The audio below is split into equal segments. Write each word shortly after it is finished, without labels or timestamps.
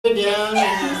down,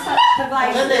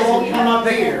 and then they won't come up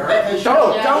here.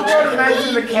 Don't go to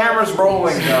mention the camera's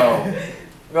rolling though.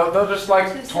 They'll just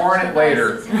like torrent it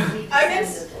later.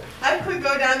 I could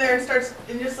go down there and start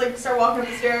walking up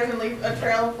the stairs and leave a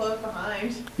trail of clothes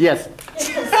behind. Yes.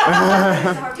 Do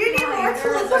you need more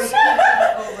clothes?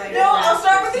 No, I'll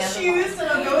start with the shoes, and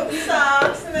I'll go with the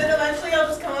socks, and then eventually I'll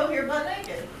just come up here butt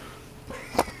naked.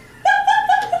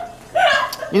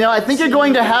 You know, I think you're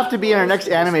going to have to be in our next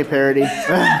anime parody.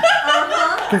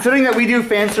 Considering that we do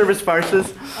fan service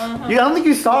farces. I don't think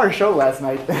you saw our show last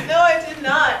night. No, I did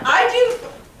not. I do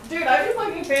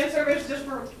fucking fan service just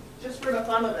for the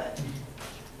fun of it.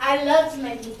 I love to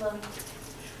make people.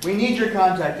 We need your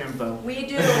contact info. We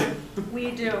do.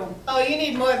 We do. Oh, you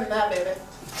need more than that, baby. Okay.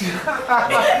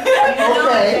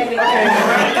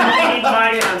 I need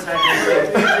my contact.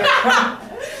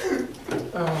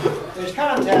 There's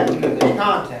contact and then there's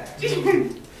contact.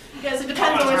 Because it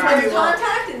depends on which one There's you want.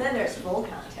 contact and then there's full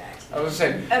contact. I was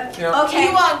saying, you know, Do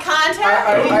you want contact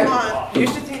or do you want I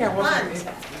used to think I wasn't.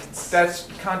 That's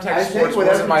I contact think sports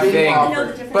wasn't my thing,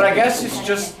 offered. but I guess it's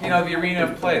just the arena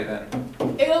of play then.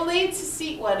 It'll lead to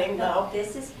seat wedding though.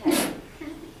 This is heavy.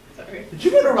 Sorry. Did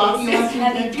you go to Rocky This is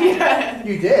last heavy. weekend?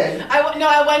 You did?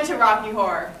 I went to Rocky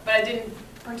Horror, but I didn't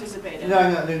participate in it.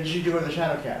 No. Did you go to the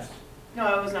Shadowcast? No,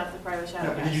 I was not the part of the No,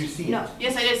 shadow but did you cast. see it? No.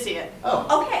 Yes, I did see it.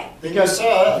 Oh. Okay. Because saw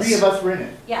us. 3 of us were in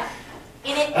it. Yeah.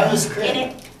 In it. I was In crazy.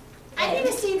 it. I need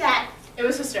to see that. It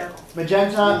was hysterical.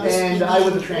 Magenta, and I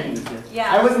was a tranny this year.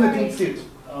 Yeah. I was in the pink suit.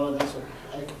 Oh, that's what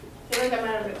I feel like I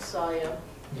might have saw you. Oh,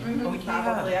 yeah.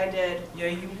 Probably I did. Yeah,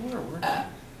 you were, weren't you?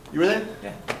 You were there?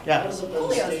 Yeah. I Yeah. was up on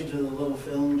the stage with a little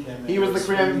film camera. He was the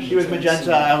Crim, she was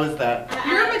Magenta, I was that.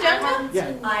 You were Magenta?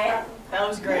 Yeah. That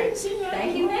was great.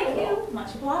 Thank you.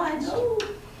 Much obliged.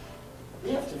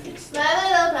 We have to fix My that.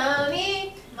 little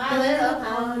pony, my little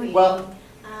pony. Well,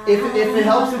 if it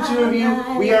helps the 2 of you,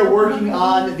 we are working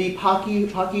on the Pocky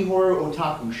Horror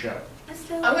Otaku show.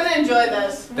 I'm gonna enjoy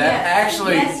this. That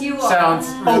actually Yes, you are. sounds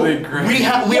really great.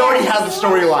 We already have the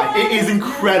storyline. It is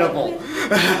incredible.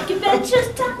 We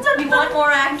want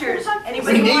more actors.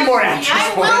 Anybody We need want- more actors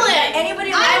I'm for it. willing.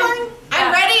 Anybody I'm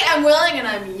ready, I'm willing, and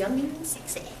I'm young and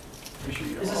sexy. Is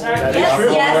this That Yes, is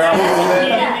true.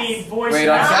 yes. Wait,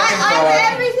 on second I'm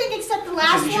thought. everything except the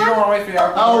last Did you one. don't want to wait for the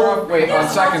alcohol? Wait, on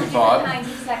second thought. Kinds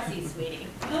of sexy, sweetie.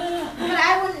 But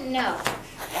I wouldn't know.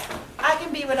 I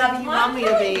can be whatever you want me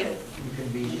to be.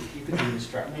 You can be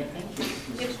instructed.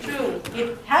 It's true.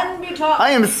 It hadn't been taught.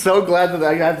 I am so glad that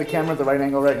I have the camera at the right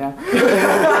angle right now.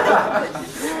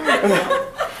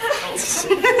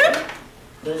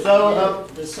 Does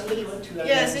somebody want to?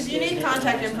 Yes, if you need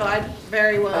contact info, I'd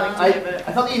very willing to I give it.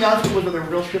 thought the announcement was that they're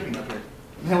real stripping up here.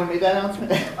 No one made that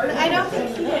announcement? I don't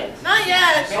think he did. Not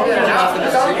yet. Maybe an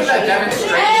announcement. Don't give that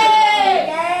demonstration.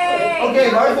 Yay! Okay,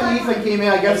 Martha and Ethan came in,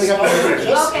 I guess they got the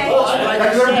Okay. Like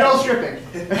they're girl stripping.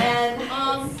 And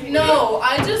No,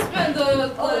 I just spent the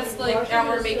last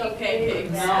hour making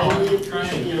pancakes.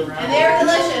 And they're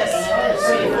delicious.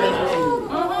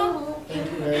 Thank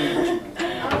you very much.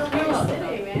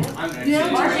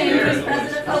 Martin is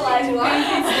president for life.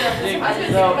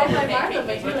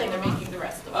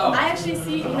 I actually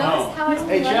see. You notice how I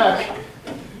Hey Chuck,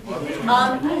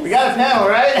 we got a panel,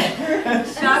 right?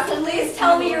 Chuck, please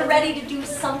tell me you're ready to do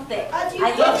something.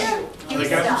 I love you. Do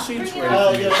stuff. Your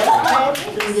laptop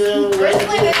can go right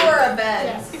Originally they were a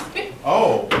bed.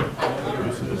 Oh.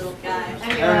 Little guy. I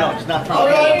don't know, it's not All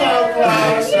right now,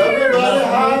 class, everybody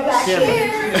have a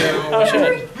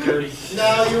Camera. seat.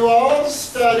 Now you all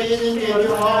studied and did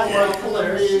your homework for the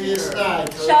previous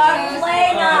night. Chuck,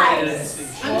 play nice.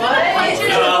 Punch you in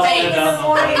the face in the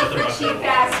morning for cheap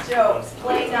ass jokes.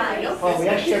 Play nice. Oh, we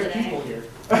actually have people here.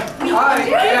 Hi.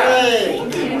 Yeah.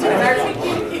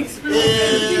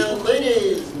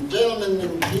 Ladies and gentlemen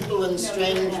and people and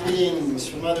strange beings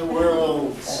from other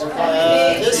worlds,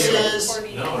 this is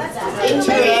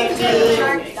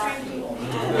interactive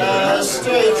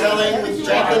storytelling with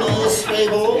Japanese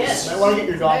fables. I want to get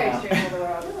your dog out.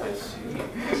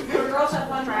 Girls have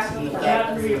fun rapping. It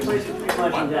happened to be a place of pretty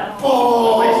much in death.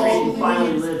 Oh. A place where you can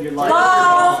finally live your life.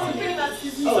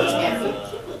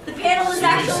 The panel is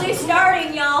actually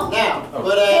starting, y'all. Now,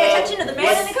 Pay attention to the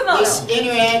man in the kimono. this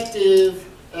interactive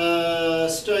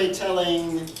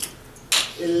storytelling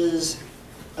is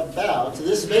about,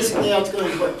 this is basically how it's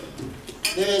going to work.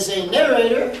 There is a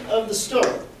narrator of the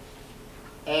story,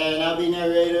 and I'll be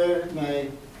narrator. My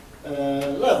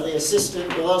lovely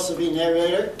assistant will also be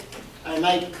narrator. I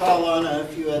might call on a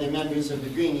few other members of the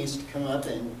Greenies to come up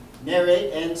and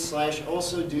narrate and /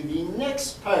 also do the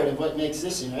next part of what makes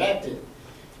this interactive.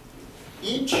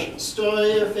 Each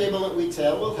story or fable that we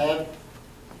tell will have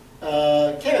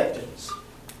characters.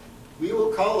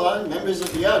 call on members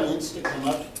of the audience to come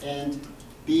up and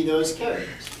be those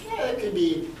characters. Yeah, it could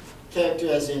be character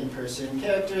as in person,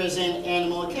 character as in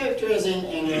animal, character as in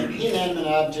inanimate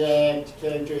object,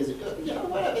 character as in,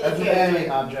 whatever. As an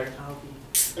anime object.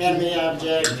 Anime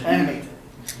object. Animate.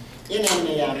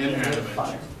 Inanimate object.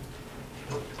 Fine.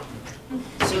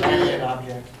 So the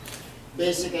Object.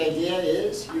 basic idea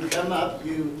is you come up,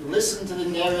 you listen to the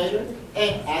narrator,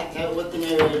 and act out what the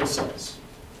narrator says.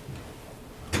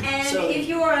 And So- if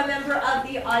you are a member of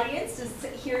the audience, just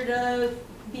here to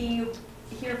be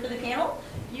here for the panel,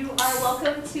 you are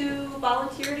welcome to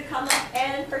volunteer to come up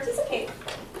and participate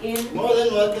in. More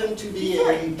than welcome to be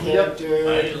a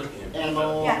character,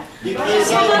 animal, Yeah. because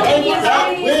Come up I and like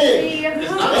that wig. use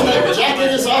And the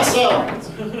jacket is also.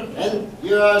 And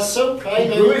you are so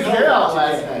primary. Blew his hair out color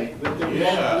last today, night. with the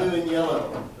red, blue, and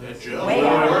yellow. Way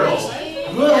out.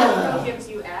 Wow. Gives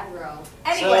you aggro.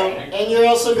 Anyway, So, and you're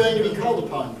also going to be called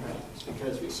upon, perhaps,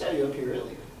 because we saw you up here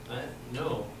earlier.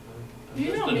 No.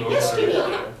 You know the me. normal Yes, you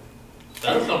person. did.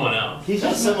 That's someone else. He's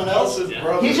That's just someone else.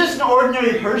 he's just an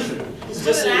ordinary person. He's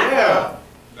just a Yeah.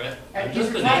 Right? I'm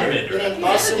just the in narrator. an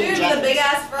awesome dude with a jacket. big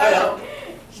ass fro.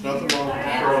 There's nothing wrong with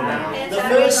the girl now. The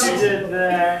first Did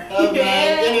that. of my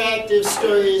interactive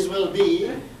stories will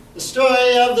be the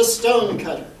story of the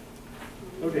stonecutter.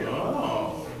 Okay.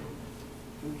 Oh.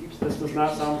 This does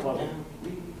not sound fun.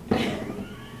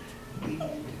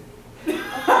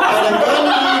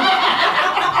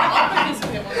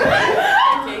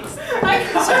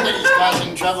 Somebody's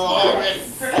causing trouble already.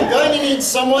 I'm going to need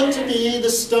someone to be the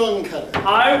stonecutter.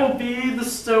 I will be the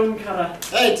stonecutter.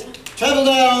 Right, travel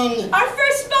down. Our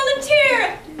first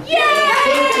volunteer! Take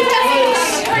Yay! to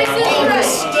place on the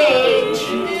stage.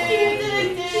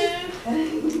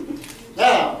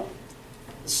 Now,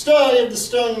 the story of the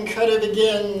stonecutter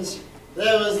begins.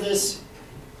 There was this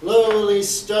lowly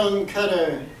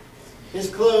stonecutter. His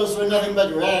clothes were nothing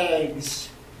but rags.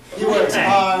 He worked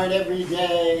hard every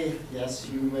day. Yes,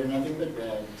 you wear nothing but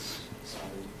rags. Sorry.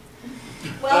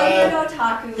 Well, you're no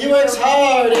otaku. He works so-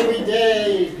 hard every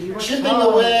day, works chipping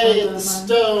hard, away at the sometimes.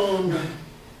 stone.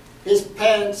 His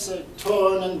pants are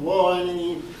torn and worn, and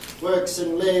he works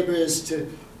and labors to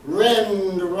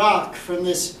rend rock from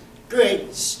this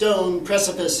great stone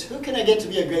precipice. Who can I get to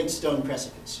be a great stone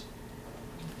precipice?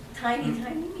 Tiny,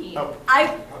 tiny me. Oh.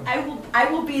 I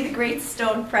will be the great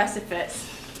stone precipice.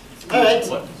 All right,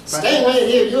 What? stay right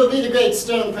here. You'll be the great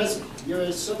stone precipice. You're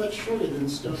so much shorter than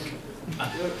stone. I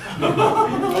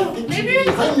picture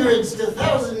you hundreds to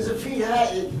thousands of feet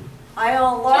high. I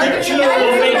don't large. Picture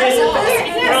Yes, Really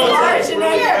large.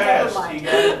 fast. You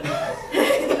got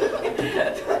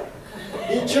it.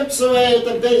 He chips away at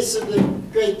the base of the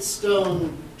great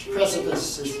stone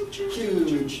precipice, this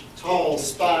huge, tall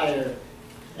spire,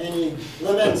 and he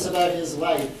laments about his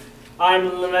life.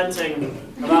 I'm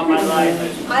lamenting about my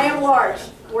life. I am large.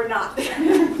 We're not.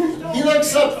 He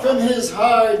looks up from his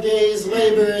hard day's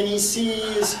labor and he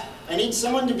sees, I need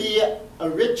someone to be a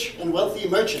rich and wealthy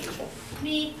merchant.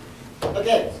 Me.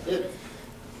 Okay,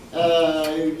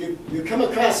 you come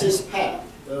across his path,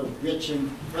 a rich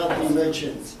and wealthy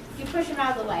merchant. You push him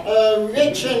out of the way. A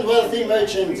rich and wealthy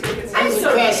merchant comes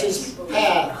across his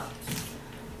path.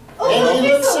 Oh, And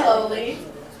he look, looks so up. lovely.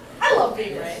 I love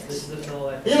being rich.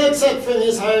 He looks up from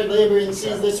his hard labor and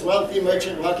sees this wealthy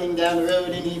merchant walking down the road,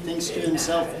 and he thinks to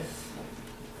himself,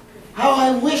 how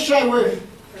I wish I were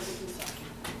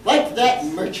like that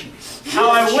merchant. How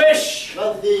I wish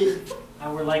Wealthy,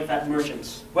 I were like that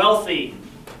merchant. Wealthy.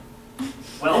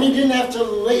 and he didn't have to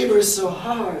labor so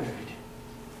hard.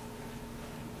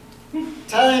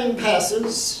 Time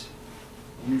passes.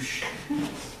 Whoosh.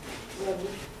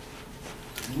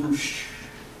 Whoosh.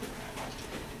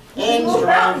 And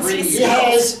he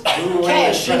has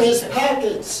cash in his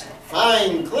pockets,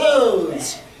 fine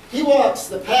clothes. He walks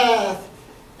the path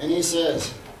and he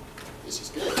says, this is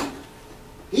good.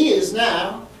 He is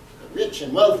now a rich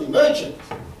and wealthy merchant.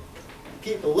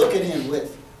 People look at him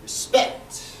with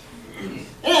respect. And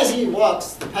as he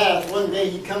walks the path, one day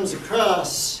he comes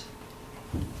across,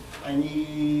 I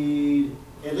need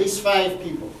at least 5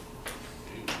 people.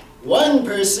 One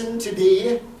person to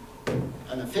be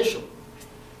an official.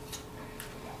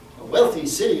 A wealthy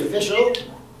city official,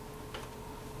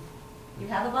 You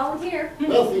have a volunteer.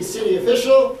 wealthy city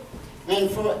official,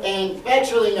 and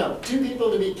actually no, 2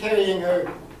 people to be carrying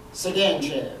her sedan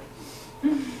chair.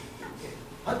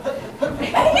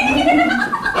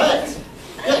 Right,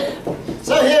 good.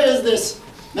 So here is this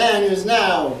man who's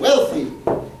now wealthy,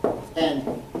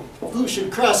 and who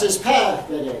should cross his path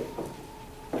that day?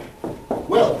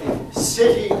 Wealthy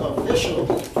city official.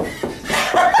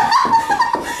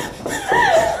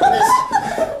 This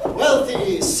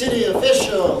wealthy city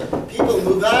official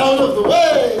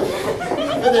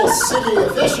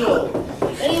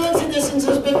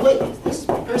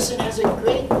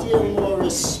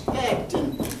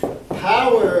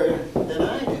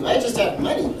just have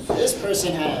money. This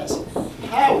person has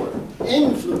power,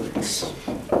 influence.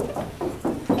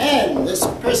 And this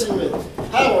person with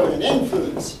power and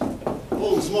influence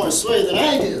holds more sway than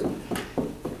I do.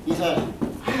 He thought,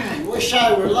 I wish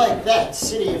I were like that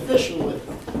city official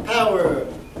with power,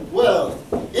 wealth,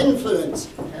 influence.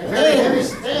 And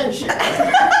then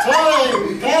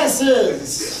time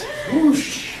passes.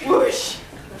 Whoosh. Whoosh.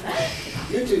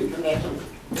 You two, come back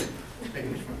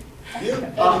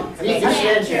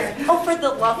here. Oh, for the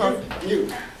love of... You.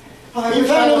 He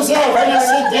found himself in a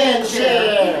sedan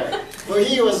chair, for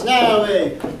he was now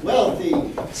a wealthy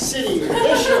city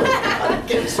official. I'm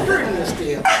getting screwed in this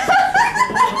deal.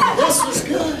 This was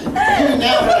good. He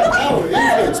now had power,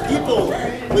 influence. People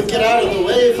would get out of the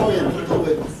way for him. People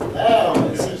would bow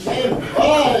as he came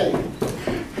by.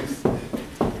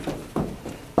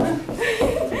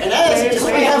 And as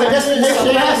he we have a destination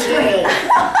yesterday,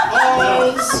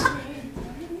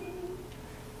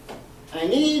 I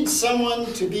need someone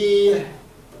to be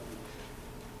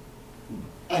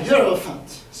a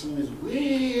hierophant. Someone who's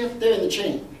way up there in the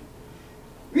chain.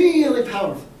 Really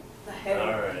powerful.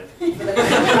 Alright. And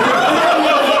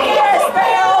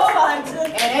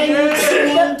I need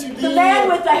someone to be the man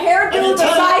with the hairdo the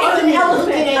size of an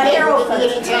elephant, a hierophant. An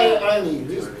entire army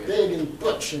who's big and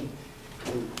butch and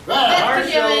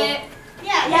Yeah,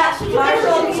 Yeah, she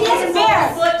Marshall, she is a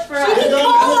bear. Butch for She us. can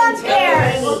call on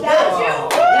bears.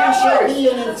 You shall be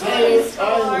an entire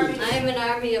army. I'm an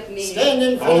army of me. Stand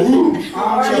in front of me.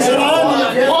 She's an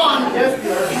army of one.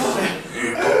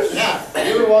 Now,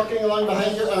 you were walking along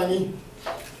behind your army.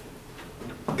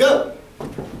 Go.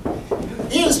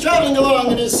 He is traveling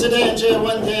along in his sedan chair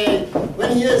one day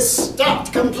when he is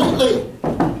stopped completely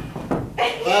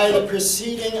by the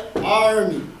preceding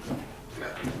army.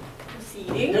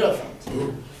 Proceeding. Hierophant.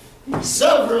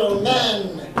 Several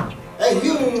men, a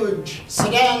huge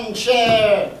sedan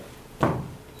chair,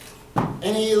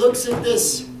 and he looks at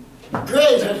this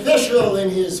great official in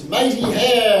his mighty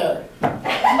hair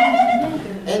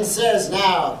and says,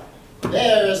 now,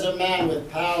 there is a man with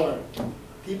power.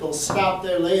 People stop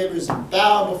their labors and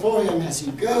bow before him as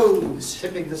he goes,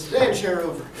 tipping the sedan chair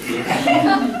over.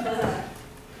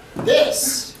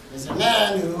 This is a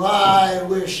man who I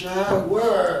wish I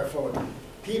were, for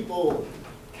people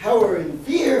cower in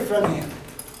fear from him.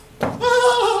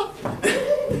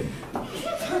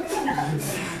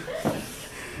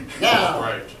 Now,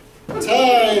 Right.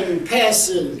 time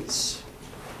passes.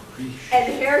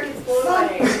 And the hair gets blown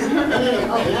away.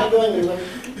 No, you're not going anywhere.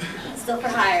 Still for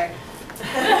hire.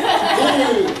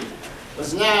 He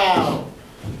was now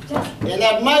in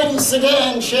that mighty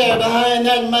sedan chair behind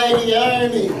that mighty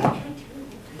army.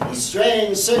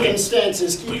 Strange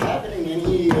circumstances keep happening, and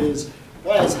he is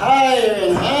rise higher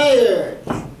and higher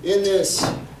in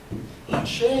this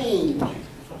chain.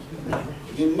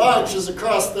 He marches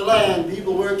across the land.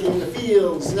 People working the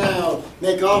fields now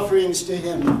make offerings to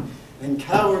him and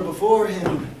cower before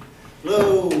him.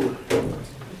 Lo,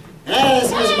 as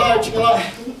he is marching along,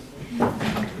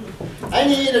 I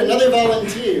need another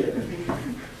volunteer.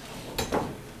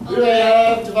 Who do I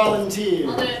have to volunteer?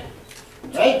 I'll do it.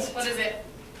 Right? What is it?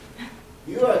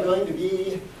 You are going to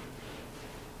be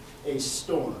a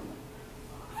storm.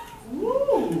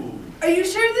 Ooh. Are you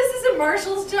sure this isn't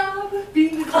Marshall's job?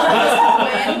 Being the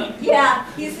gust of wind? Yeah,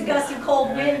 he's the gust of cold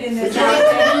wind in Would this you like to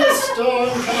outfit. be a storm?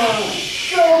 Come on.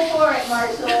 Go for it,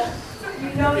 Marshall.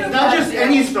 You know you're Not just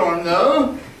any storm,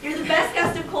 though. You're the best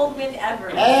gust of cold wind ever.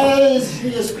 As he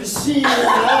is proceeding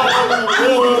along the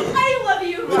road, I love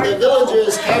you, with the Marshall.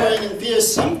 villagers cowering in fear,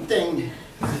 something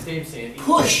His name's Sandy.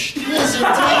 pushed his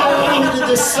entire to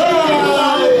the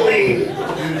side.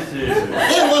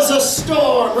 It was a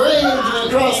storm raging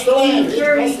across the land.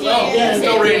 Yeah,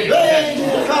 still raging. Raging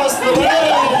across the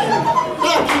land,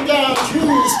 knocking down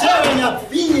trees, tearing up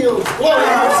fields, blowing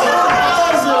up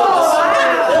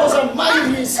houses. It was a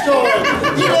mighty storm.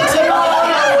 He looks at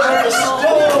the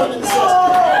storm and says,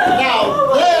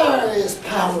 now there is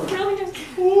power.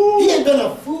 He had been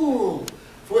a fool,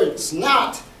 for it's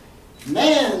not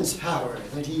man's power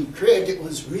that he created. It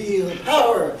was real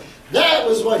power. That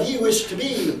was what he wished to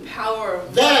be. Power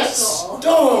of That Marshall.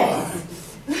 storm.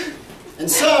 And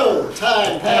so,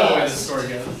 time passed. story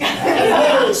goes. And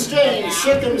very strange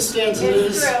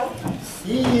circumstances. It's true.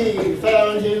 He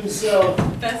found himself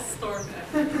Best storm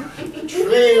ever.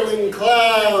 trailing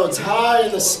clouds high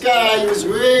in the sky. He was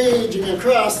raging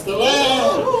across the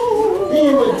land.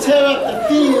 He would tear up the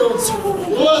fields,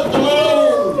 flood the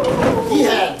land. He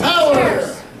had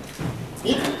power.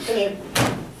 Come here.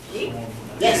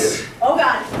 Yes. Oh,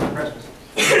 God.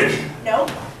 Nope.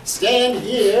 Stand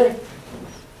here.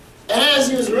 And as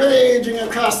he was raging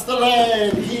across the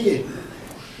land, he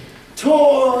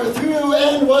tore through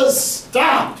and was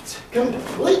stopped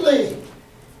completely,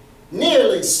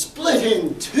 nearly split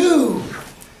in two.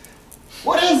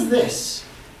 What is this?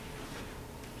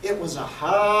 It was a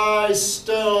high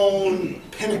stone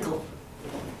pinnacle,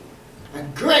 a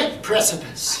great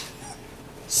precipice.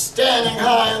 Standing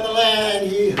high on the land,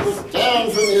 he looked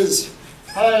down from his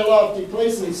high lofty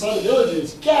place and saw the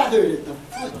villagers gathered at the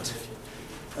foot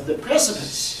of the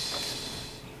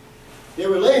precipice. They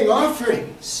were laying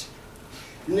offerings,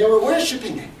 and they were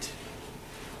worshiping it.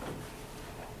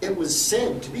 It was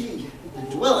said to be the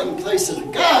dwelling place of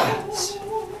the gods,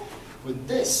 with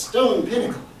this stone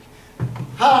pinnacle,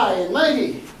 high and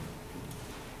mighty,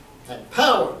 had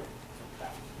power,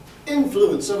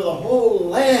 influence over the whole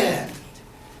land.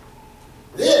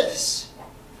 This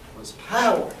was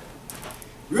power,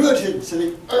 rooted to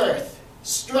the earth,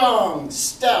 strong,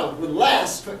 stout, would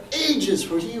last for ages,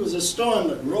 for he was a storm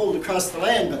that rolled across the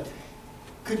land, but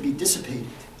could be dissipated.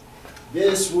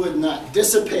 This would not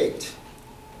dissipate.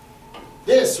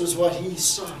 This was what he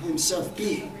saw himself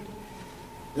being.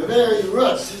 The very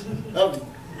root of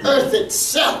earth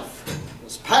itself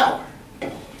was power.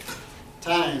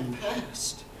 Time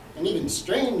passed, and even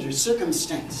stranger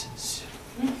circumstances.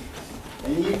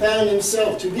 And he found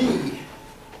himself to be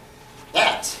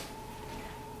that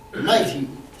mighty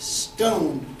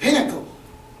stone pinnacle.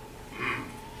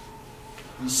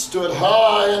 He stood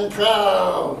high and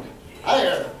proud,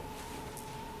 higher.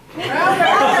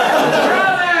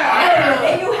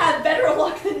 And you have better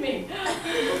luck than me.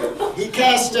 He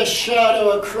cast a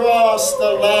shadow across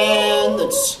the land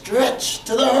that stretched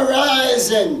to the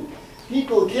horizon.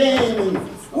 People came and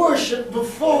worshipped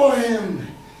before him.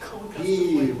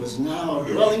 He was now a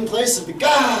dwelling place of the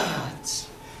gods.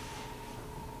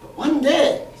 But one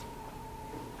day,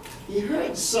 he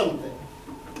heard something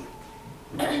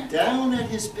down at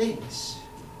his base.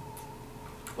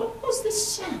 What was this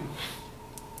sound?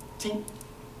 Tink,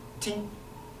 tink,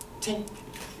 tink.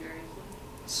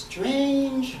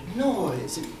 Strange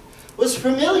noise. It was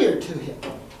familiar to him,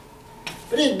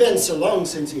 but it had been so long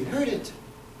since he heard it.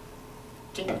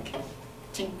 Tink,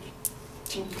 tink,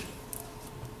 tink.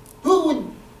 Who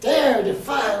would dare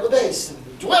defile the base of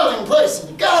the dwelling place of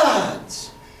the gods?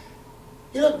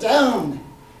 He looked down,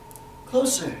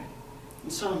 closer,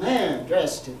 and saw a man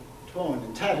dressed in torn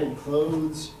and tattered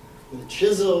clothes, with a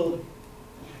chisel,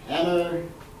 a hammer,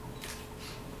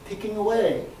 picking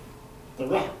away the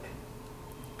rock,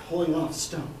 pulling off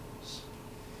stones.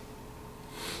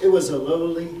 It was a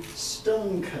lowly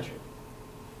stone cutter.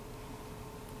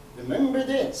 Remember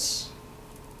this,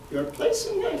 your place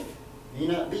in life may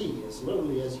not be as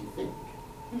lowly as you think.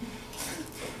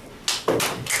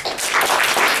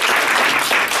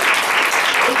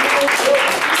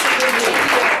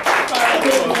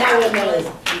 My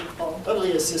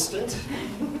lovely assistant.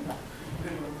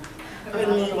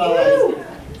 Pardon me while I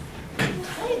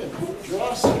kind of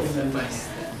draw some of them.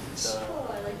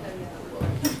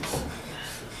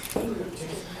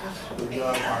 Good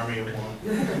job, Army of One.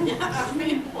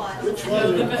 Which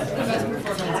one? The best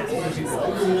performance.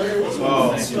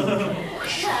 Oh.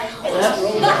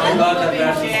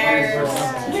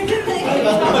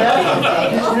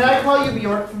 Can I call you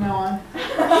Bjork from now on?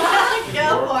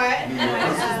 Go for it.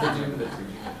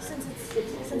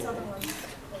 Since other ones.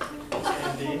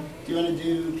 Do you want to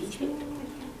do Peachman?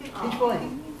 Peach Boy.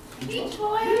 Peach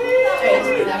boy.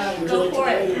 Go for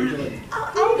it.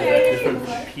 I'll marry you.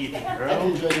 Peach I girl.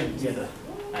 enjoyed it together.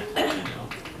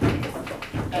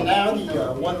 And now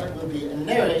the one that will be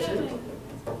narrated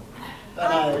by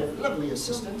my lovely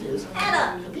assistant is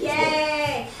Anna.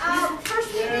 Yay!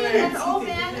 First we need an old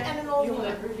man and an old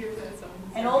woman.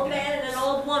 An old man and an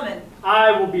old woman.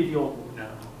 I will be the old woman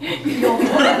now. The old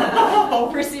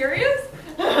woman? For serious?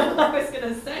 I was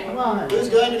gonna say. Come on. who's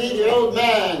going to be the old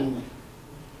man.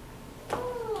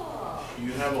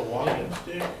 You have a walking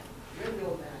stick?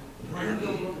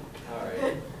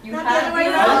 You Not the have other way the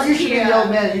around. You should be the old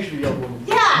man, you should be the old woman.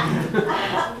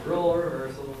 Yeah. Role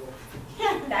reversal.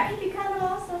 That could be kind of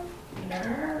awesome.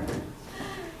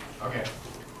 Okay.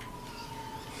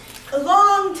 A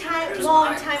long time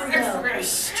ago, there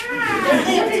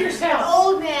lived an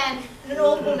old man and an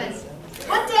old woman.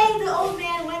 One day, the old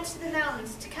man went to the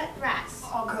mountains to cut grass.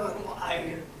 Oh, good.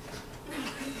 Why?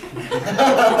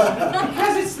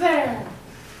 Because it's there.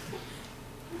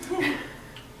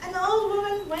 And the old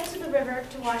woman went to the river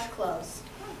to wash clothes.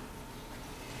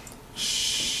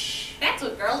 That's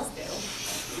what girls do.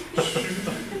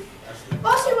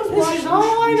 While she was washing,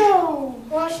 all I know.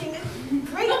 washing, a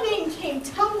great thing came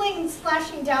tumbling and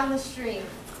splashing down the stream.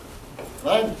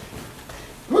 What?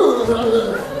 When the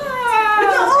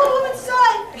old woman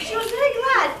saw it, she was very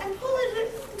glad and pulled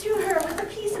it into her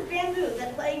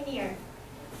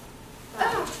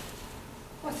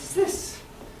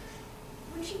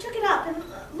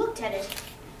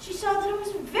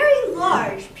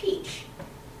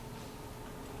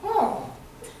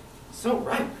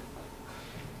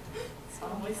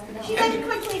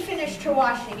after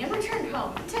washing and returned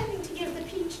home, intending to give the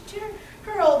peach to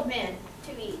her old man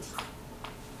to eat.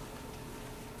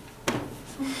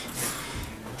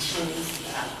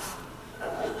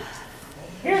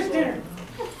 Here's dinner.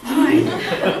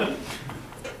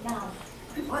 Now,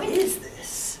 What is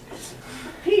this?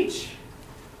 Peach.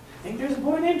 I think there's a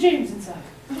boy named James inside.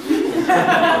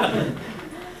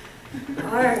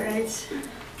 All right.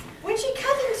 when she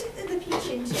cut the peach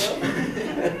into,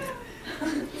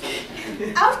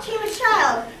 out came a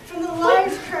child from the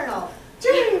large kernel.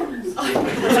 James!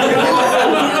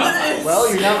 Well,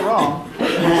 you're not wrong.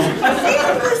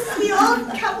 Seeing this, the old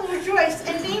couple rejoiced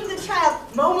and named the child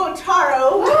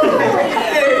Momotaro.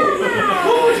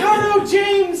 Momotaro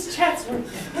James Chatsworth.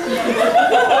 Or a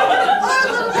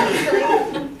little extra,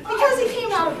 because he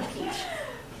came out of a peach.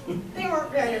 They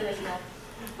weren't very original.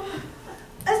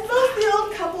 As both the old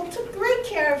couple took great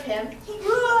care of him, he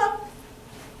grew up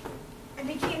and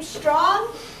became strong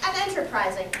and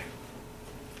enterprising.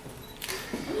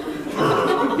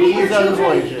 These are the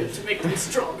voyages. To make them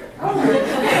stronger.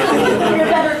 You're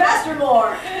better, faster,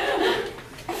 more.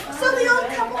 So the old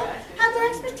couple had their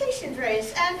expectations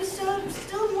raised and bestowed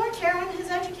still more care on his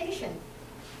education.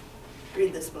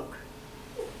 Read this book.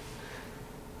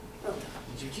 Well,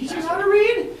 did you teach him how to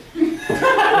read?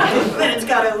 Man's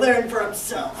gotta learn for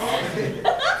himself.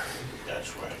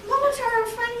 That's right. Momotaro,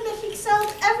 finding that he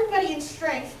excelled everybody in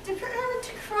strength, determined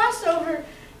to cross over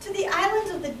to the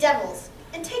island of the devils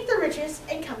and take the riches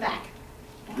and come back.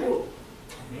 Ooh.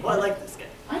 Well, I like this guy.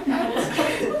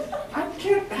 I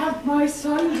can't have my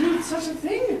son do such a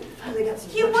thing. Finally got some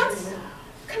He once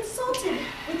consulted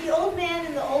with the old man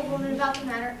and the old woman about the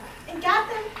matter and got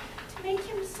them to make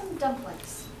him some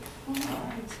dumplings. All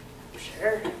right.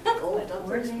 Sure. Gold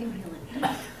dumplings.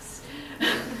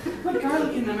 Put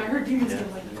garlic in them. I heard demons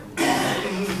don't like them.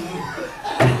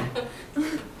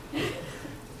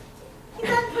 He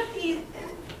then put these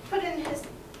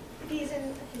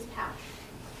in his pouch.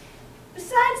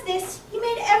 Besides this, he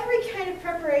made every kind of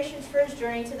preparations for his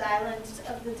journey to the island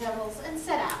of the devils and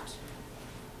set out.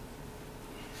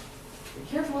 Be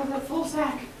careful of that full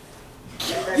sack.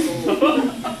 Then,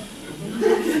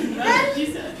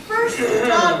 first the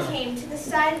dog came to the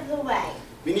side of the way.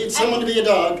 We need someone to be a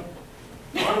dog.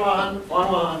 One.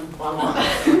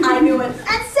 I knew it.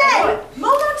 And said,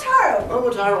 Momotaro,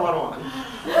 Momotaro, one.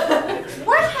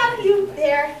 what have you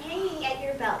there hanging at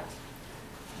your belt?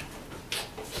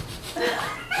 What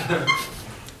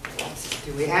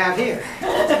do we have here?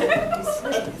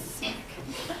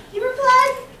 He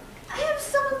replied, I have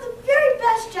some of the very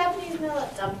best Japanese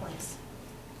millet dumplings.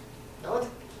 Millet?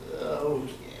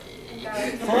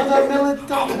 Okay. For the millet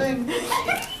dumpling.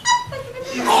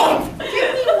 Give me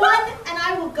one and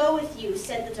I will go with you,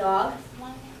 said the dog.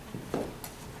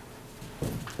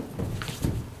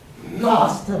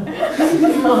 Master.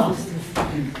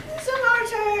 So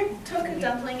Naruto took a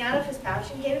dumpling out of his pouch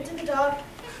and gave it to the dog.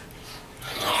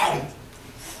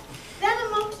 Then a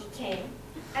monkey came.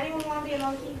 Anyone want to be a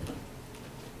monkey?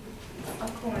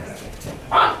 Of course.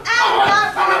 And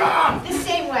got one the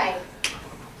same way.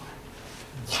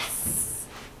 Yes!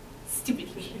 Stupid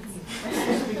humans.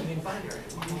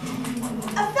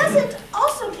 A pheasant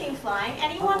also came flying.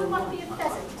 Anyone want to be a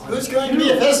pheasant? Who's going to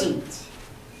be a pheasant?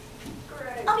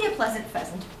 I'll be a pleasant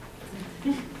pheasant.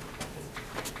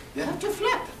 You have to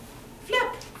flap.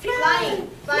 Flap. Flying.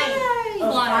 Flying.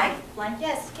 Oh, fly? Fly?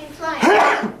 Yes, came flying.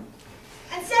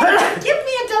 And said, give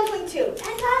me a dumpling too, and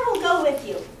I will go with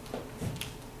you.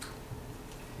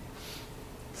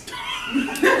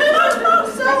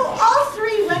 So all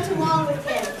three went along with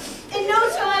him. In no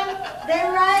time, they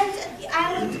arrived at the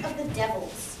island of the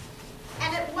devils.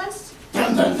 And at once,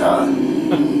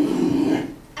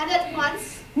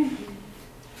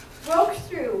 broke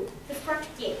through the front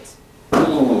gate.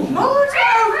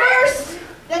 Momotaro first,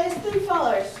 then his three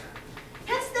followers.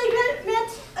 Hence they met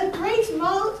a great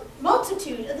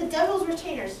multitude of the devil's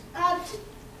retainers.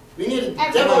 We need a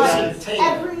Everyone. devil's entertainer.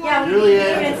 Everyone. Yeah,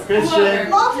 Juliet, Christian,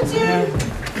 Multitude. you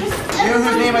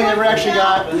whose name I never actually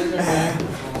got.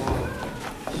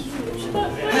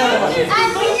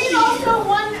 And we need also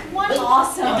one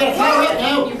Awesome. You gotta follow it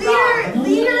now.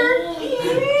 leader.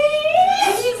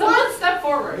 Someone step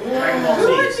forward. Who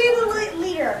would be the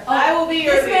leader? I will be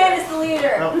your This leader. man is the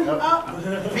leader. Oh,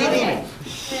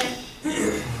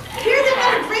 Here they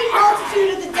met a great multitude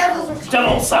of the devils who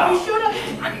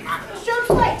showed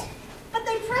fight, but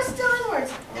they pressed still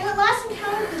inwards, and at last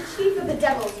encountered the chief of the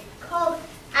devils, called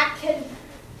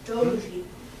Doji.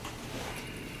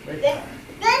 Then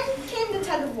came the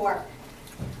tug of war.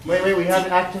 wait, we have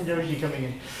Action Doji coming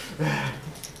in.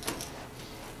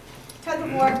 Tug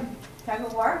of war. Tug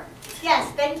of war?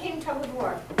 Yes, then came tug of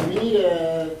war. We need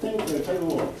a thing for a tug of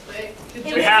war.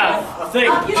 We have a thing.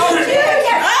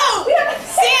 Oh!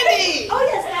 Sandy! Oh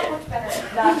yes, that works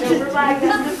better. Knocked over by a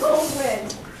gust of cold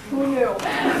wind. Who knew?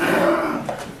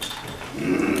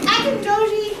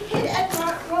 Akindoji hit at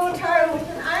Momotaro with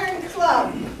an iron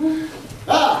club.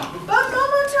 Ah! But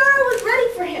Momotaro was ready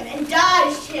for him and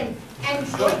dodged him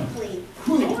adroitly.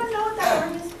 Anyone know what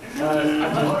that word is?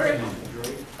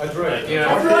 Adroitly.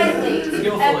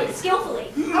 Skillfully.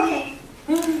 Okay.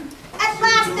 At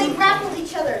last they grappled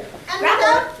each other. And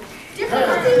without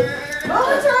difficulty,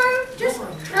 Momotaro just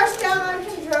crushed down on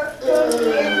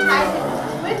Akindoji and tied him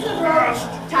with the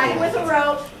rope. Tied him with a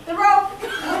rope. The rope.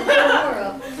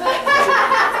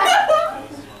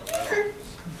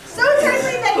 So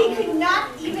tightly that he could not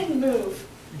even move.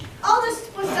 All this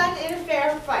was done in a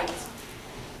fair fight.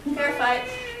 Fair fight.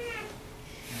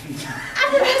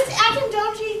 After this,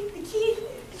 Akindoji,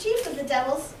 the chief of the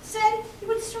devils, said he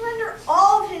would surrender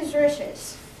all of his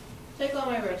riches. Take all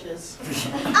my riches.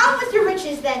 Out with your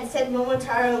riches then, said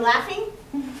Momotaro, laughing.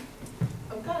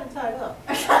 I'm kind of tied up.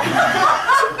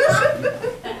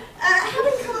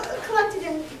 Having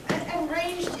collected and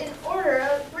ranged in order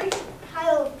a great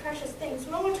pile of precious things,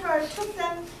 Momotaro took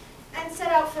them and set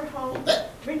out for home,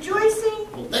 rejoicing.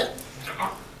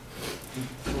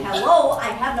 Hello, I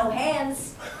have no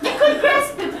hands. You could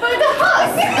grasp it by the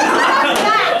hooves.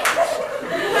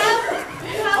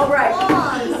 You have Oh, right.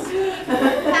 claws,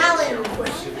 talons,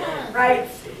 Right.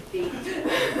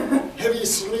 Heavy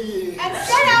sleeve. and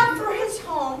set out for his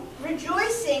home,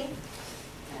 rejoicing.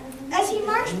 As he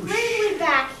marched bravely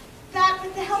back, that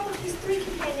with the help of his three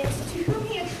companions, to whom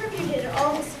he attributed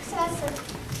all his success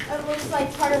and it looks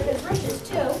like part of his riches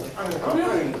too,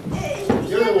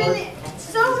 he had been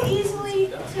so easily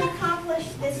to accomplish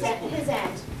his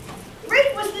end.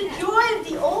 Great was the joy of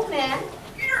the old man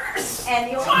And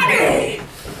the old woman.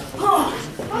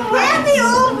 and the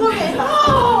old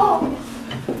woman.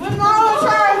 When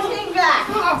Momotaro came back,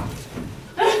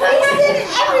 he feasted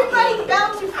everybody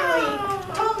bountifully,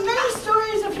 told many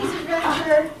stories of his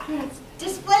adventure,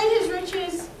 displayed his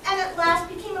riches, and at last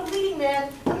became a leading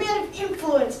man, a man of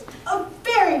influence, a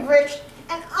very rich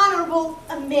and honorable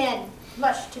a man,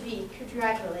 much to be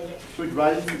congratulated. Which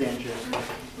rises to danger.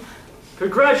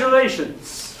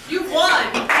 Congratulations. You won!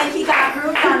 And he got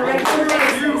grouped on regular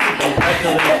basis.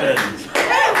 Congratulations.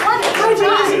 Hey, what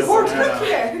important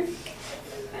here?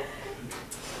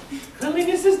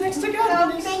 Cleanliness is next to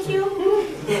godliness. Thank you.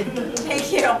 Thank you.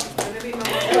 Thank you.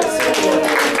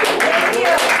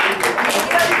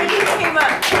 Came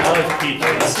up. That was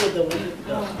Peter.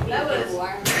 That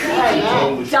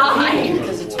was Die.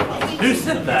 Who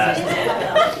said that?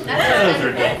 That was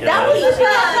ridiculous. That was the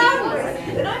bad.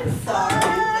 And I'm sorry.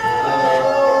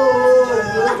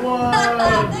 Good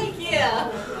one. Thank you.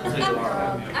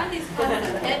 I'm these fun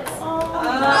hits.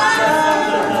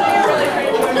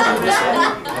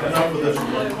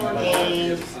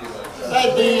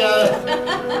 But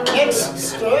the next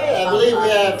story, I believe we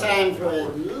have time for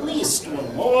at least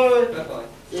one more,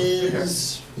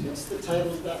 is, what's the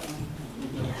title of that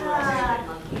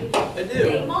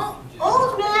one?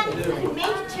 Old man who could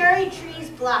make cherry trees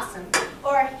blossom,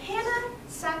 or Hana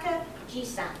Saka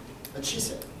Jisan. What she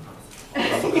said.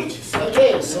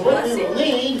 Okay, so what we will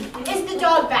need, Is the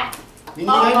dog back? we need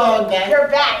our dog back. You're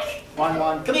back.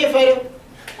 One. Come here, Fido.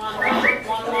 Oh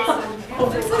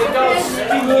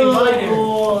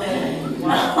boy.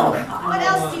 What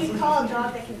else do you call a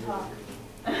dog that can talk?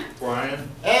 Brian?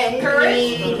 And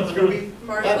we need a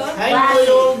Martha? kindly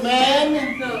old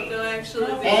man, No,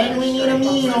 actually. and we need a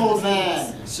mean old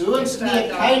man. So who wants to be a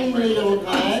kindly old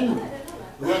man?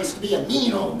 Who wants to be a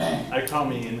mean old man? I call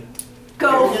mean.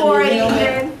 Go for it,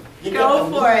 Ethan. You Go got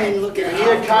the for it. mean looking We need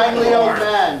a kindly old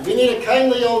man. We need a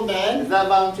kindly old Is man. that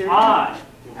volunteer? I.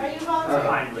 Are you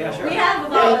volunteering? Yeah, sure. We have a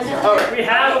volunteer. Oh, We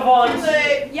have a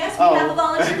volunteer. Yes, we have a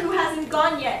volunteer who hasn't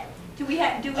gone yet. Do we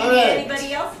All need right.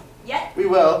 anybody else yet? we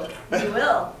will. We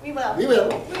will. We will. We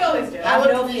will. We always do. Now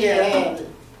no what we fear. have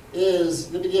is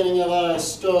the beginning of our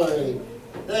story.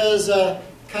 There's a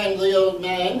kindly old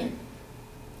man.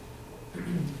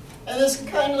 And this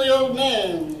kindly old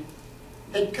man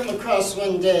had come across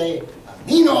one day a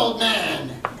mean old man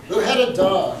who had a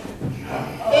dog.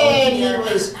 And he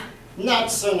was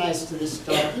not so nice to this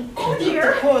dog. He beat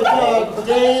the poor dog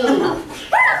daily.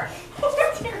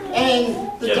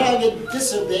 And the dog had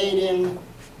disobeyed him,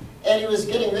 and he was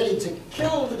getting ready to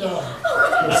kill the dog,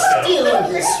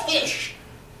 stealing his fish.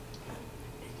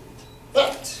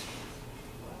 But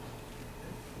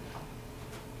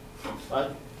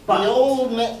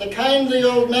the kindly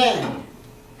old man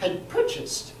had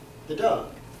purchased the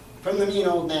dog from the mean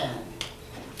old man.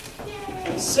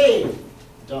 and saved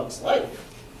the dog's life.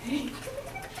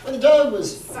 Well, the dog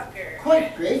was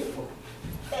quite grateful.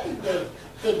 And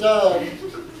the dog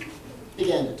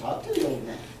began to talk to the old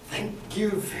man. Thank you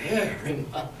very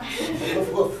much.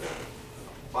 Woof, woof.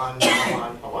 And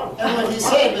what he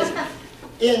said was,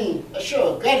 in a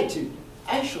show of gratitude,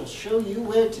 I shall show you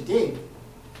where to dig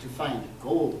to find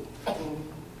gold.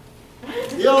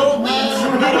 The old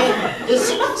man had his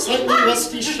slightly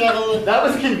rusty shovel. That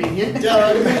was convenient.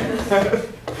 Dug.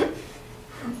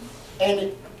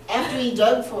 And after he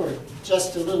dug for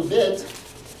just a little bit,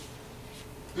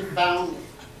 he found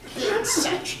a big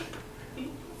satchel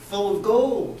full of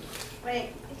gold. Wait,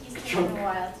 he's taking a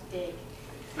while to dig.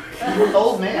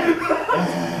 Old man.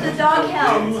 The dog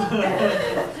helped.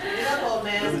 Get up, old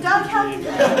man. The dog helped him.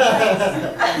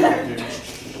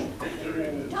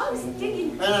 Dog's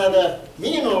digging. The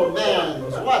mean old man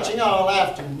was watching all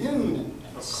afternoon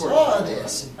and saw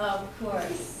this. Of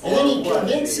course. And then he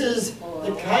convinces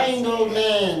the kind old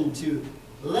man to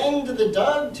lend the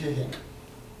dog to him.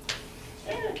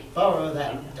 And borrow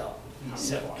that dog, he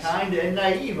said. Kind and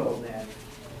naive old man.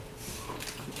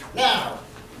 Now,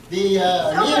 the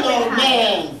mean old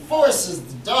man forces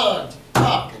the dog to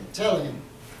talk and tell him,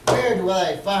 where do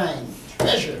I find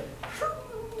treasure?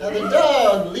 Now the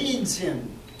dog leads him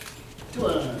to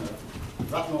a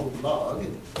rotten old log.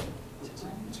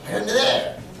 Turn to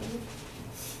there.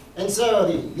 And so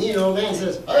the mean old man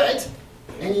says, all right.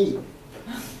 And he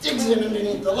digs in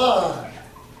underneath the log.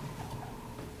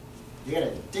 You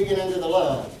gotta dig in under the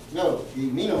log. No, the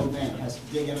mean old man has to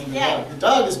dig in under the log. The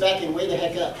dog is backing way the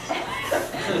heck up.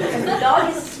 The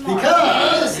dog is smart.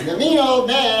 Because the mean old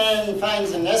man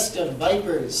finds a nest of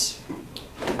vipers.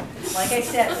 Like I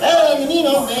said. And the mean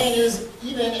old man is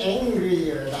even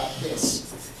angrier about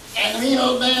this. And the mean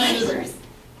old man is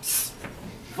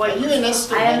Why, you a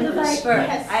nest of I am the vipers? viper.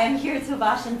 Yes. I am here to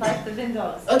wash and fight the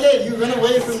windows. Okay, you run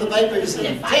away from the vipers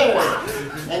in terror.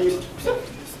 And you,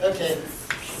 okay,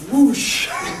 whoosh.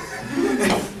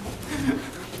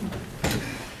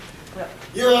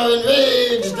 You are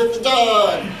enraged at the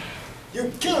dog.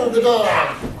 You kill the dog.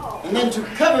 And then to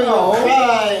cover your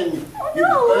crime, you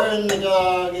burn the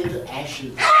dog into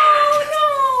ashes.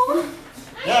 Oh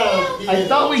no! Now, I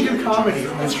thought we do comedy.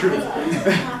 That's true.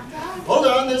 Hold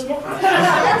on, there's more.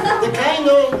 The kind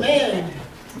old man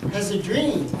has a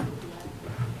dream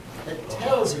that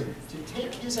tells him to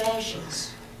take his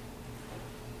ashes.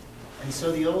 And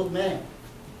so the old man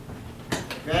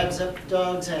grabs up the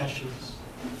dog's ashes.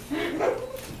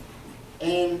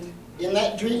 And in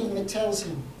that dream it tells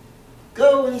him,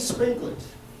 go and sprinkle it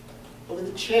over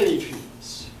the cherry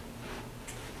trees.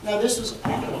 Now this was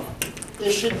autumn.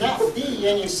 There should not be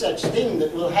any such thing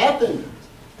that will happen.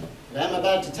 But I'm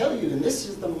about to tell you, and this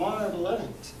is the marvel of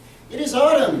it. It is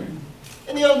autumn,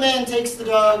 and the old man takes the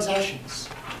dog's ashes,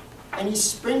 and he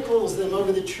sprinkles them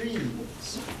over the trees.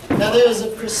 Now there is a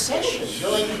procession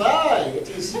going by. It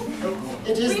is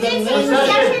the main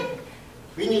procession.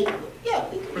 We need, yeah,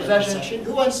 we can procession.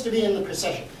 Who wants to be in the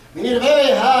procession? We need a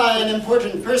very high and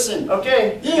important person.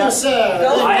 Okay. You, sir.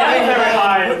 I am a very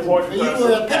high and important You person.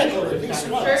 were a pinnacle at least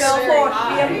once. Go for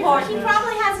it. Be important. He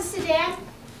probably has a sedan.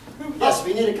 Yes,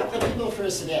 we need a couple of people for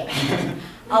a sedan.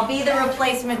 I'll be the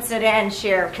replacement sedan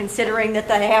chair, considering that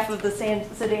the half of the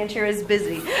sedan chair is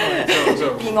busy,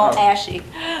 being all ashy.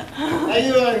 Now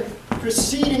you are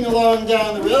proceeding along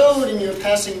down the road and you're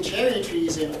passing cherry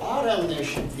trees. In autumn there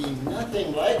should be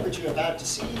nothing like what you're about to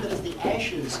see, but as the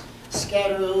ashes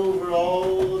scatter over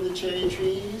all of the cherry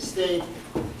trees, they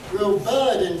grow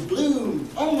bud and bloom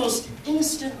almost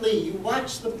instantly. You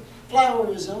watch the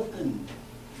flowers open.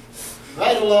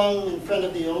 Right along in front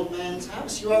of the old man's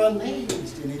house, you are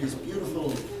amazed, and it is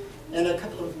beautiful, and a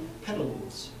couple of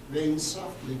petals rain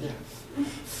softly down.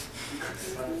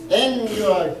 Then you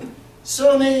are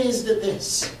so amazed at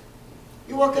this,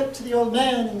 you walk up to the old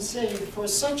man and say, for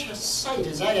such a sight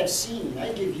as I have seen,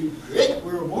 I give you great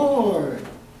reward.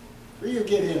 For you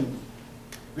give him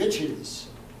riches,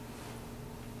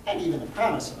 and even a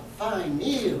promise of a fine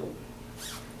meal.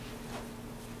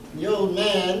 And the old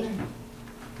man,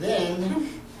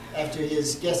 then, after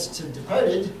his guests have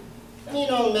departed, the mean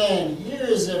old man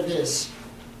hears of this,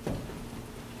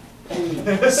 and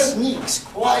he sneaks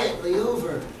quietly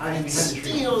over and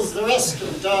steals the rest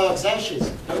of the dog's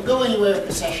ashes. Don't go anywhere,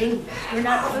 procession. We're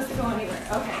not supposed to go anywhere.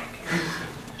 Okay.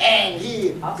 And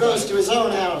he goes to his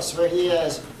own house where he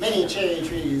has many cherry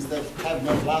trees that have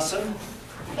no blossom,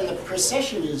 and the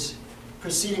procession is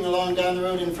proceeding along down the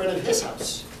road in front of his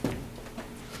house.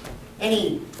 And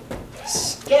he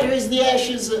scatters the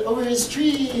ashes over his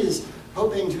trees,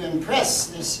 hoping to impress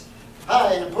this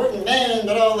high and important man,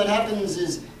 but all that happens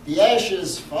is the The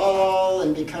ashes fall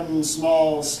and become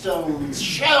small stones,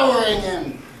 showering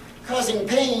him, causing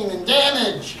pain and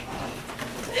damage.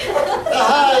 The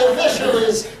high official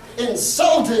is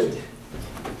insulted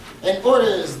and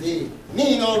orders the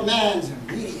mean old man's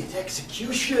immediate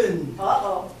execution.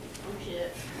 Uh-oh. Oh,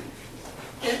 shit.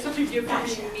 That's what you get for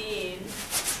being mean.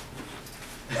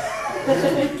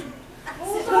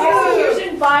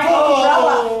 Execution by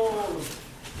umbrella.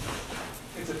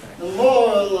 The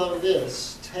moral of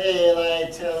this tale, I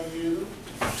tell you,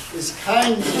 is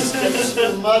kindness gets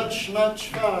you much, much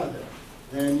farther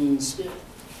than spirit.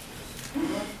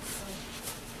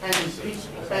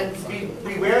 And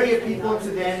be wary of people in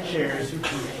sedan chairs who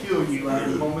can kill you at a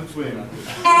moment's whim.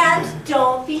 And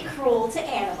don't be cruel to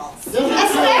animals.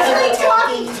 Especially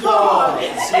talking dogs.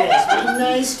 Yes, be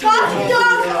nice to Talking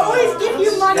dogs always give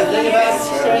you money.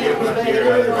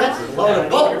 Load of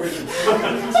books.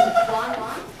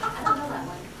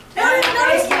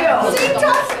 See,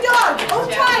 talking dogs, old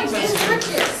times,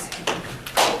 instructions.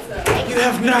 You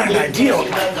have not an idea.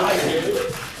 Wait,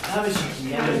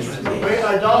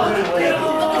 our dog is The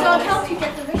dog helps you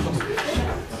get the ring.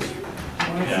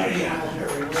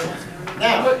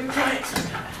 Now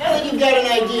that you've got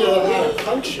an idea of how it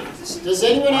functions, does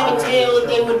anyone have a tale that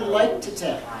they would like to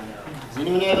tell? Does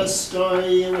anyone have a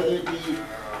story, whether it be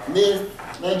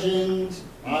myth, legend,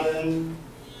 modern,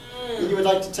 that you would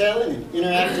like to tell in an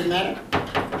interactive manner?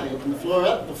 I open the floor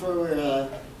up before we're...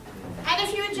 And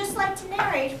if you would just like to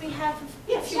narrate, we have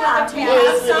a few Yeah, other we tales.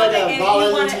 have some, like a and if you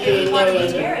want volunteer to be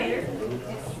narrator. narrator.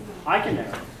 I can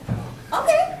narrate.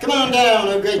 Okay. Come on down,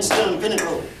 O great stone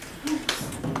pinnacle.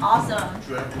 Awesome.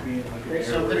 Great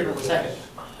stone pinnacle second.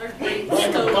 Our great Like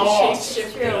a stone dog.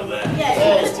 shapeshifter. Yes,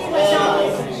 Christine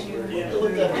was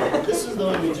Look at this is the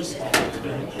one we just had.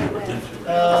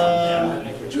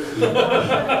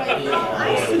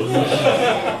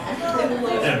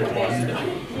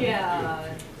 Yeah.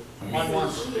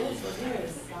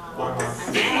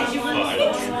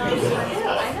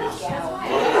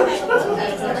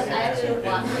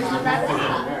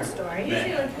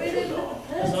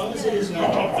 As long as it is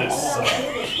not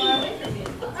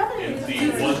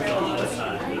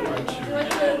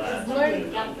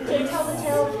to tell the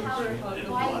tale of how,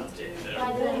 why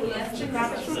the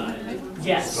rabbit.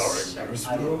 Yes.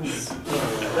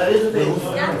 that is the thing.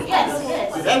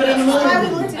 Yes, Rabbit in the Why we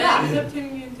moon. looked it up. Ends up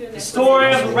turning you into an The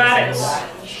story of rabbits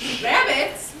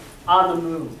rabbits. on the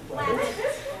moon.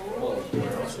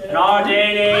 In our day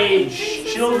and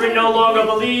age, children no longer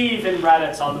believe in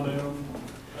rabbits on the moon.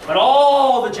 But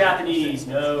all the Japanese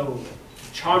know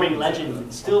the charming legend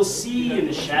and still see in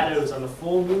the shadows on the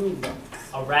full moon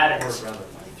a rabbit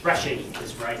threshing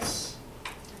his rice.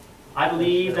 I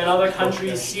believe that other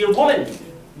countries see a woman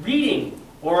reading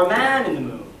or a man in the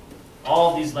moon.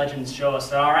 All of these legends show us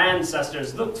that our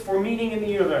ancestors looked for meaning in the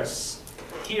universe.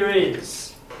 Here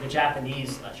is the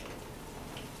Japanese legend.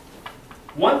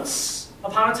 Once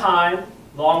upon a time,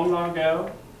 long, long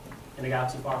ago, in a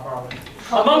galaxy far, far away,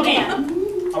 a monkey,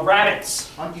 a rabbit,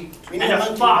 We need and a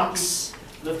monkey, fox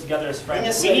lived together as friends.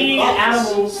 Yes, We sir. need Fox.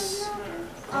 animals.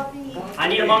 I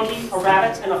need a monkey, a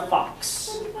rabbit, and a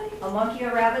fox. A monkey,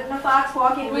 a rabbit, and a fox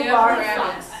walking in We the have bar.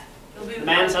 rabbits. It'll be The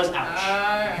man says, ouch.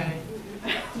 Alright.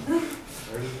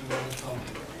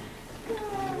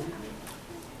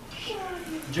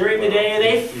 During the day,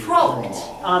 they frolicked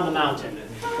on the mountain.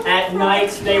 At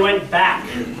night, they went back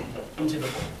into the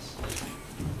forest.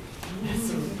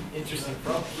 Interesting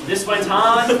problem. This went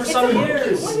on for some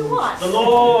years. What do you want? The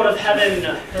Lord of Heaven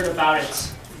heard about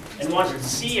it and wanted to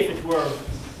see if it were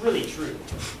really true.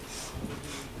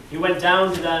 He went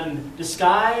down to them,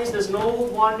 disguised as an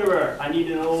old wanderer. I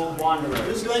need an old wanderer.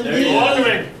 Who's going to They're be?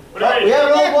 wandering. What are We they? have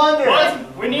an old wanderer.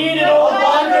 What? We need an old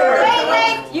wanderer.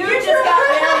 Wait, You just got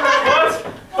hammered.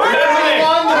 What?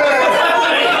 What's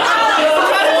happening?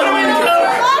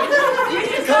 You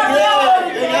just got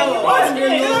hammered. What's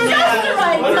Just the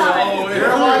right time.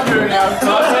 You're a wanderer now.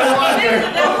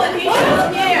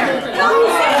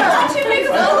 That should make a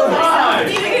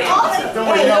awesome. Don't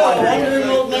worry, no wanderer. Wandering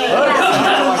old man.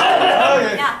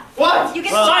 Yeah. What? You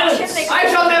get Silence! shit I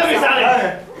shall never be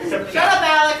silent! Shut up,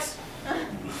 Alex.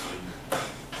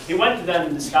 He went to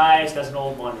them disguised as an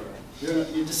old wanderer. You're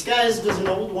disguised as an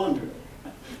old wanderer.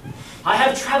 I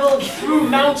have traveled through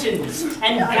mountains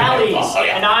and valleys,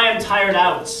 and I am tired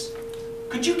out.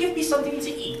 Could you give me something to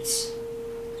eat?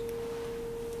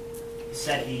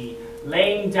 Said he,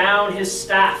 laying down his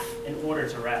staff in order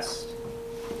to rest.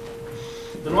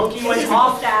 The monkey went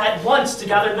off at once to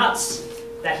gather nuts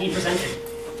that he presented.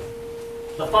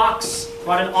 The fox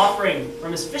brought an offering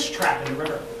from his fish trap in the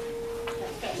river.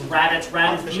 The rabbit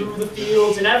ran through the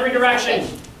fields in every direction.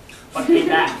 but came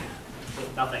back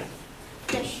with nothing.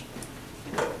 Fish.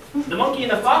 The monkey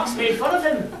and the fox made fun of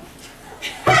him.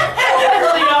 You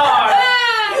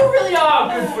really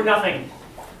are good for nothing.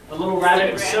 The little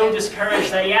rabbit was so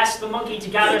discouraged that he asked the monkey to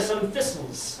gather some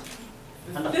thistles,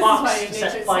 and the fox to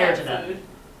set fire to them.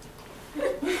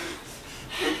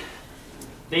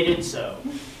 They did so.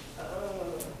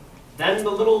 Then the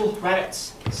little rabbit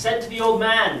said to the old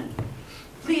man,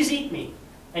 "Please eat me,"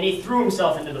 and he threw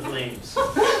himself into the flames.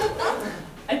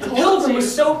 The pilgrim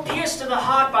was so pierced to the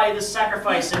heart by this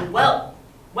sacrifice and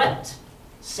wept,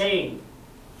 saying,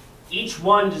 "Each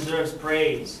one deserves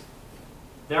praise.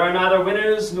 There are neither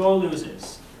winners nor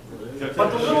losers.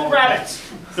 But the little rabbit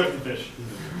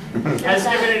has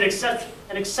given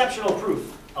an exceptional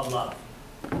proof of love."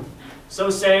 So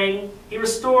saying, he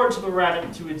restored to the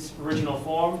rabbit to its original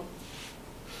form,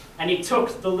 and he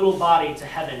took the little body to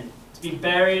heaven to be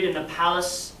buried in the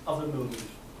palace of the moon.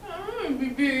 Be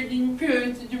buried in the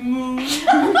palace of the moon. You're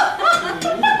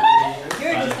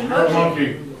just a Monkey.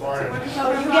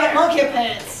 You get monkey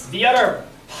pants. The utter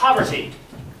poverty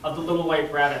of the little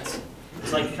white rabbit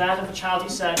is like that of a child who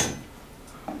said,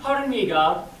 "Pardon me,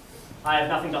 God, I have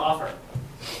nothing to offer."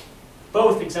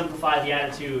 Both exemplify the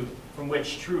attitude from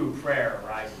which true prayer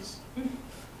arises.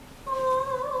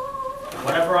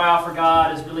 Whatever I offer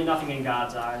God is really nothing in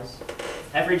God's eyes.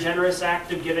 Every generous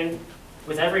act of giving,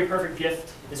 with every perfect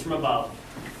gift, is from above,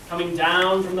 coming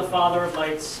down from the Father of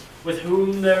lights, with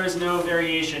whom there is no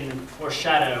variation or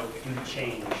shadow in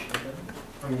change.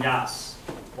 From Yas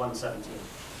 1:17.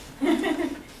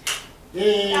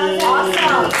 Awesome.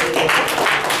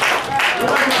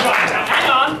 Hang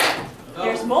on.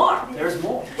 There's more. There's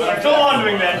more. But go on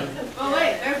doing that. Oh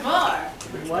wait, there's more.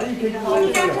 Why do you kick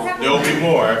There'll be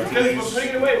more. Because we're putting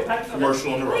it away. We're packing it away.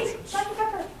 Commercial interruptions.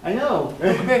 I know.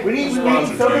 We need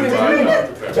Sponsored something to by do.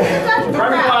 Dr. Pepper. The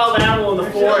perfect wild animal in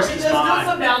the forest is There's still mine.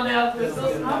 some down there. There's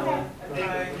still some.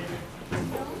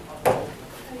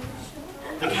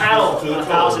 The cattle To the of a total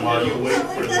thousand while you mules. wait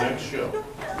for the next show.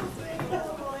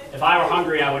 If I were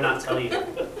hungry, I would not tell you.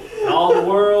 And all the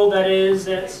world that is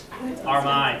it are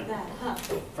mine.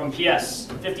 From PS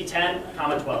 5010,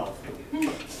 comma 12.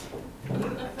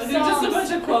 Is it just a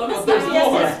bunch of quotes? There's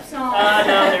more.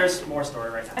 No, there's more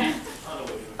story right now.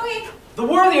 Okay. The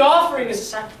worthy offering is a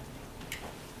sacrifice.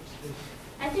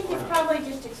 I think it's probably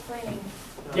just explaining.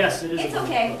 Yes, it is. It's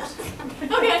okay.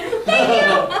 Okay. Thank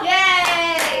you. Yay!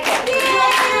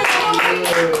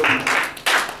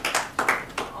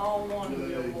 All one.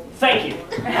 Thank you.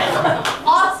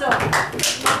 Awesome.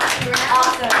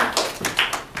 Awesome.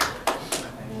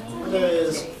 There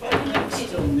is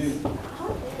still new.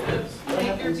 What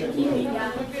happens at And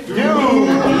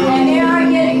they are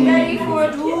getting ready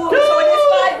for doom. So it is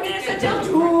 5 minutes until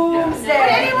doomsday. Would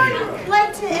anyone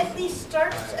like to at least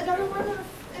start another one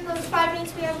in those 5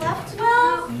 minutes we have left?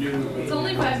 Well, It's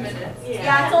only 5 minutes.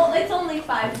 yeah, it's only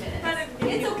 5 minutes.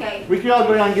 It's okay. We could all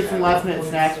go down and get some last minute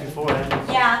snacks before.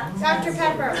 Yeah. Dr.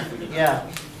 Pepper. Yeah.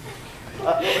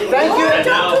 Thank you.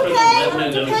 Dr. K,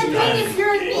 depending if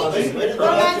you're a meat or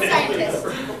non-scientist.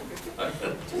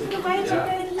 Just the right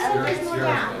there's more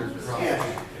down.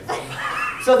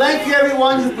 So thank you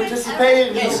everyone who participated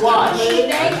in this watch.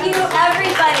 Thank you,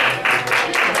 everybody.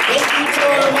 Thank you to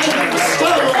our wonderful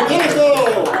star, Pinnacle.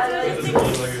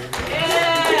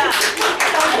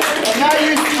 And now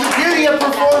you see the beauty of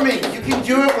performing. You can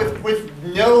do it with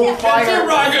no prior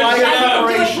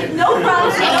preparation. No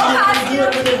problems, no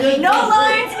costumes, no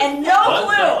lines, and no Once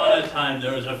glue. upon a time,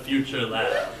 there was a future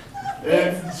lab.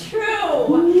 It's true.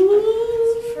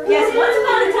 Yes, once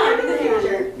upon a time in the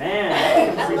future. Man.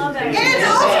 I love that. And an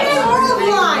alternate world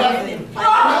line. You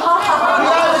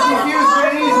are the Confused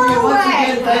Greenies, and once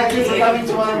again, thank you for coming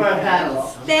to one of our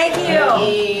panels. Thank you.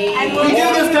 And We do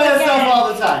this kind of stuff all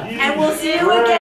the time. And we'll see you again.